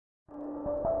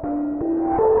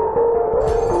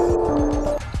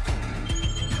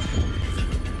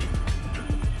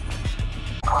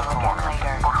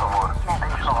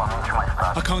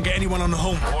can't get anyone on the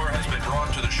horn. War has been drawn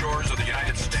to the shores of the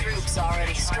United States. Troops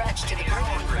already stretched to the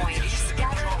breaking point,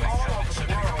 scattered all over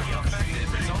the world.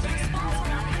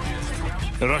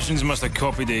 The Russians must have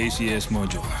copied the ACS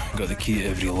module. Got the key to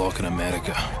every lock in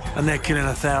America. And they're killing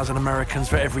 1,000 Americans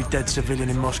for every dead civilian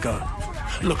in Moscow.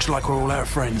 Looks like we're all out of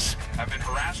friends. Have been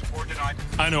harassed or denied.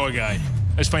 I know a guy.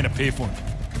 Let's find a payphone,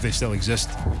 if they still exist.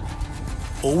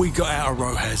 All we got out of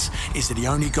Rojas is that the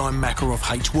only guy Makarov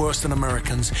hates worse than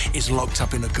Americans is locked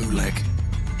up in a gulag.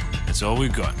 That's all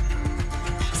we've got.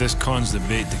 If this con's the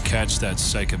bait to catch that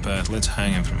psychopath, let's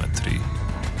hang him from a tree.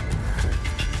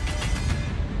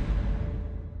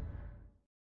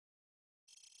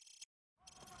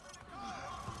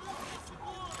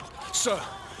 Sir,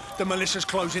 the militia's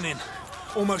closing in.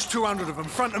 Almost 200 of them,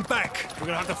 front and back. We're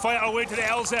gonna have to fight our way to the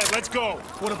LZ. Let's go.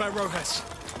 What about Rojas?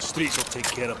 The streets will take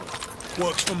care of them.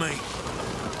 Works for me.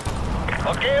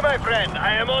 Okay, my friend,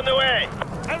 I am on the way.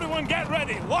 Everyone get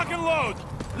ready. Lock and load.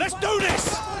 Let's do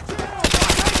this! We're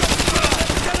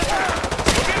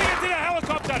getting into the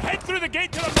helicopter. Head through the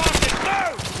gate to the market.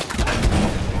 Now!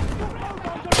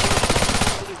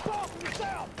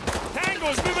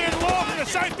 Tango's moving in low from the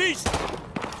southeast.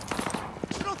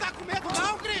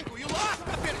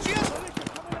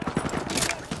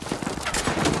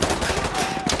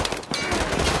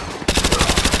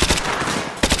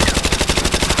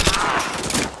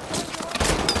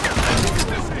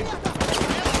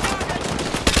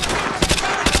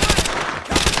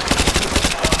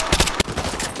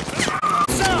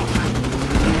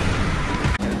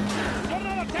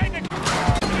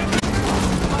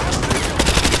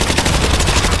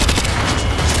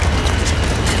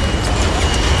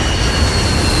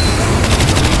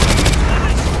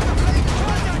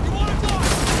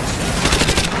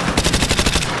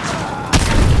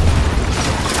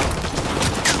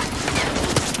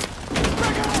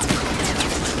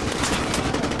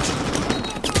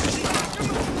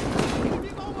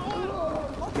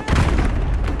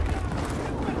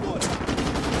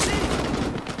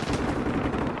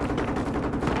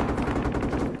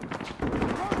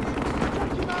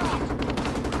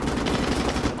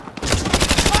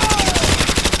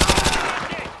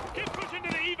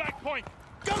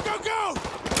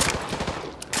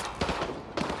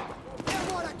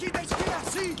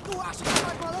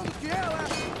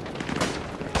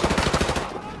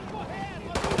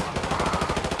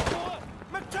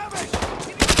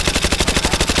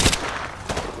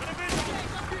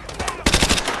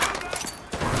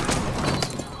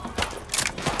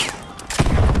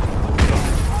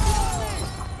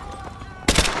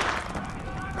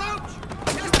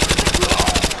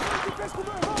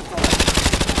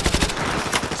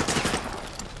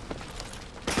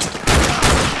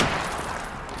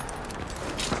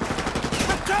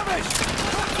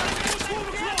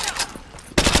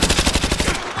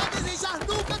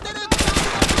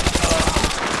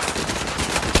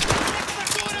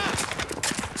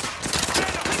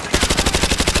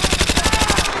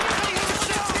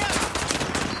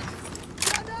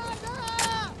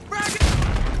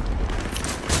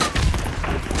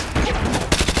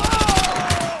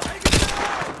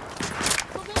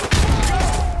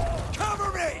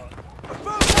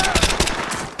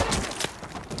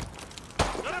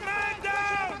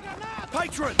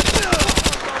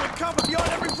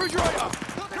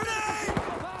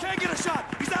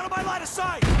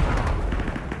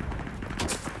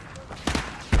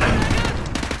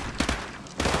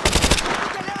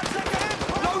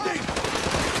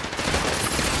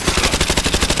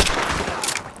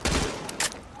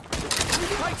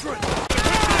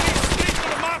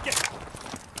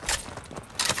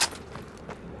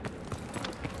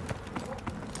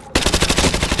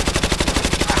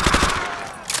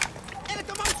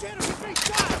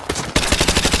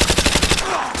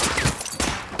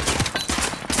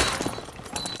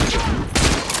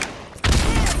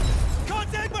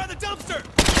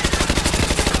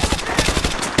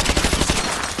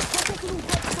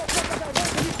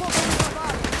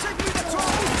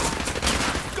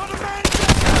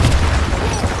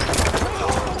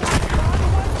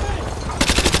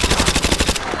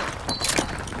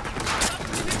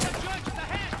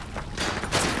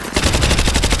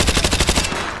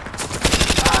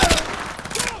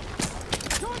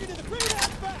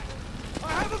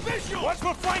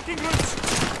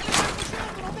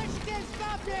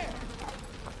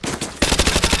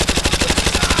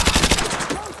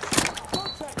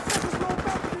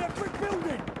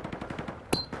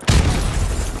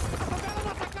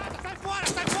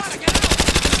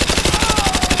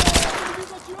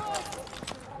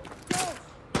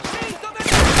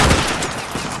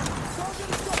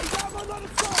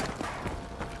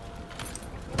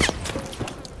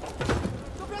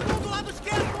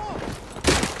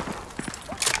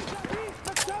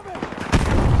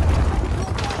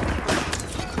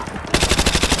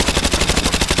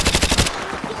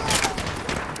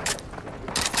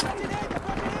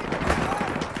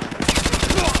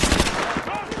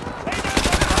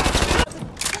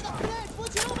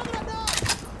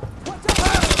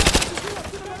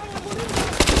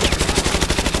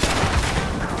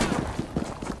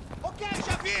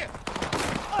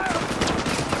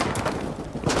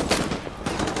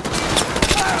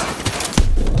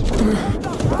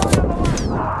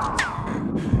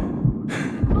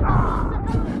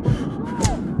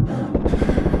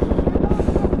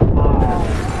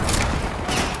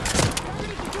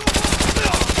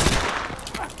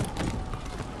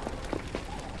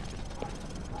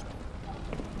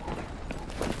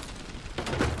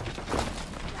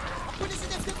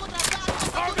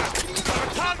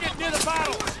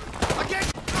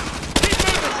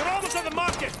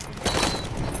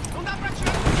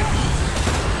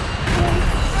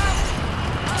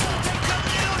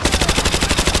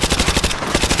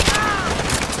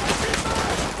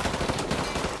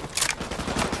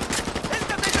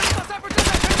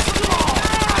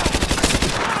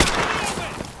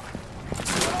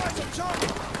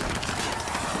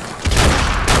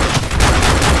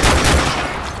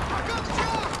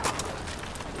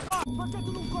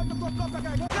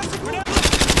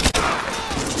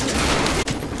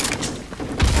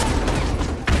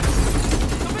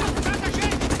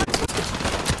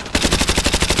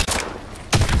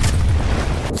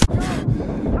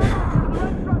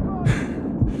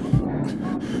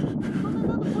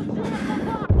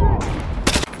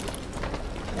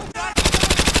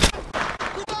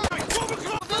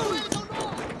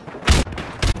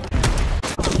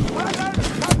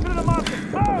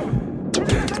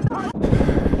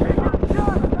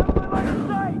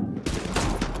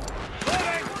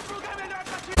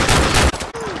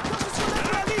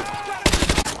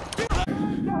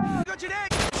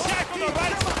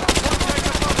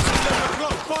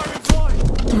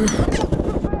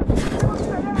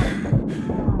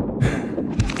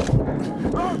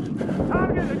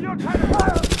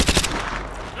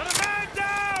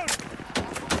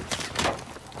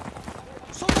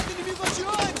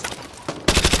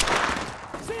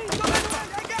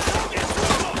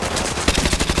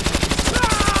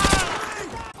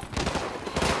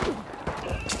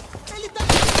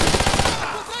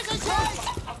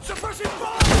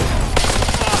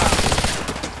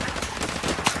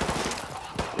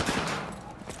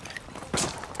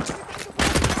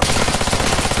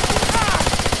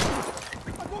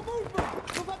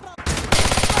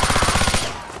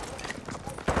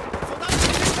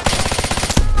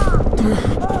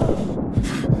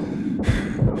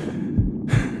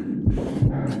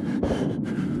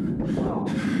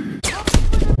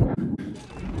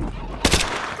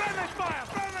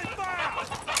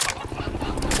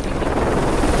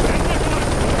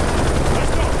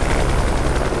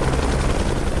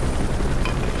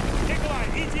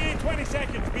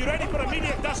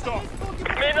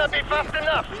 May not be fast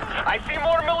enough. I see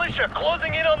more militia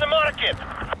closing in on the market.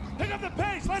 Pick up the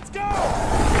pace, let's go! To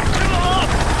the left!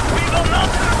 We will not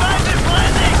survive this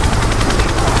landing!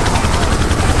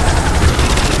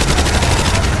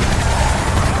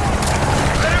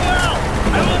 Very well!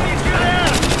 I will meet you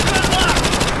there! Good luck!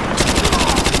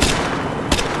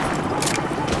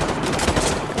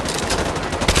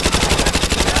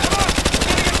 Come on! We're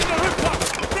gonna get to the rooftop!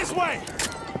 This way!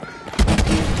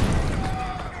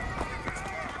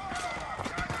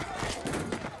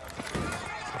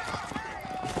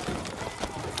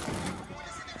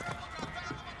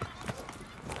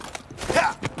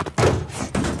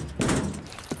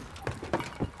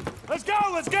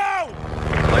 Let's go!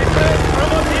 My friend,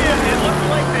 from up here, it looks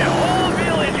like the whole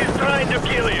village is trying to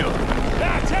kill you.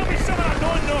 Ah, tell me something I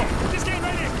don't know. Just get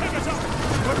ready to pick us up.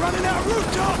 We're running out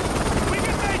rooftop. We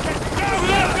can make it.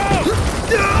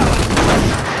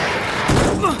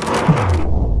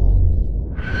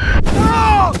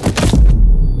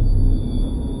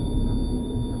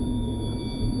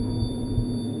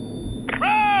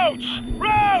 Roach!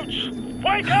 Roach!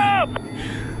 Wake up!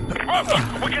 Roach,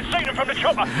 we can see them from the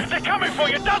chopper. They're coming for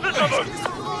you, dozens of them!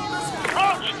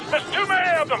 Roach, there's too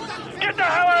many of them! Get the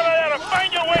hell out of there and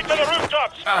find your way to the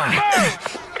rooftops! Move!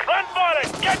 Run for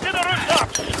it! Get to the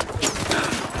rooftops!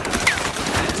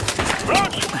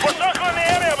 Roach, we're circling the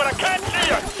area, but I can't see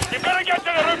you! You better get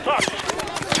to the rooftops!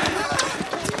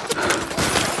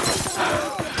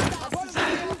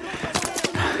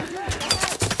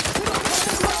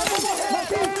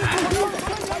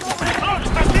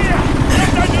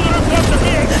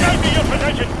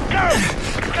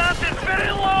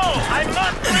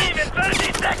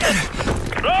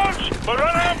 We're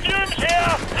running out of fumes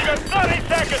here! You got 30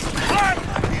 seconds! Run!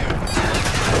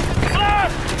 Run!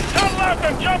 Turn left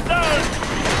and jump down!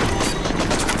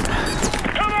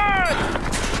 Come on!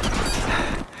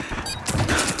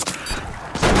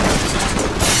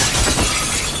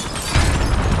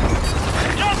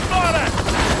 Jump for it!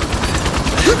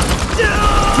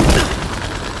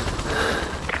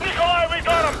 Nikolai, we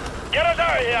got him! Get us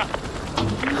out of here!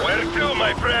 Where to,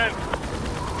 my friend?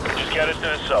 Just get us to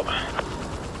the sub.